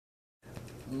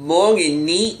Morgan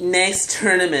need next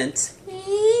tournament.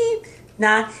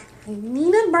 Now, I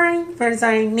need a brain for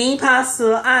our knee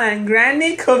passo on a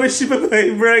grande covership of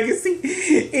my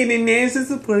pregnancy and an answer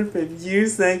support from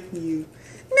viewers like you.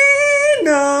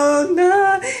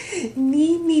 No,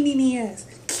 yes.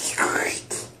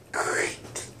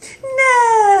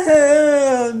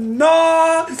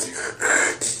 No.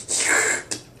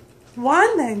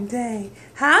 One day,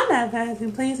 how that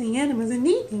fashion placing animals and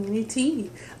eating with TV.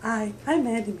 I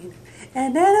imagine,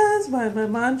 and that is why my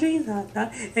mom dreams of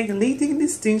not and collecting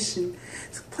distinction.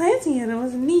 So planting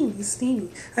animals and eating steamy.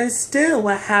 And still,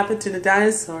 what happened to the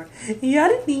dinosaur?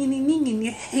 Yada ding in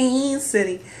your hand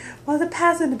city. While the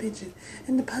past in the picture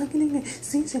and the pumpkin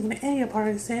seems in the area part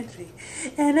of the century.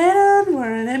 And then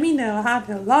word, let me know how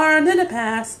to learn in the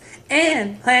past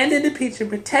and plant in the picture,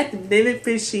 protecting living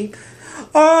fish sheep.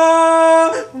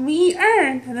 We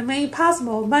earned and made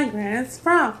possible my grants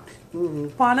from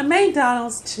Ronald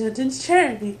McDonald's Children's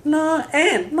Charity.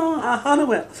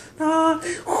 Honeywell.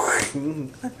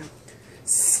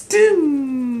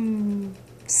 Stim.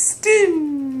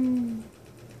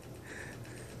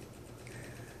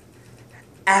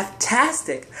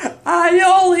 Fantastic. I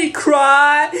only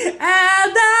cry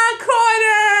at the corner.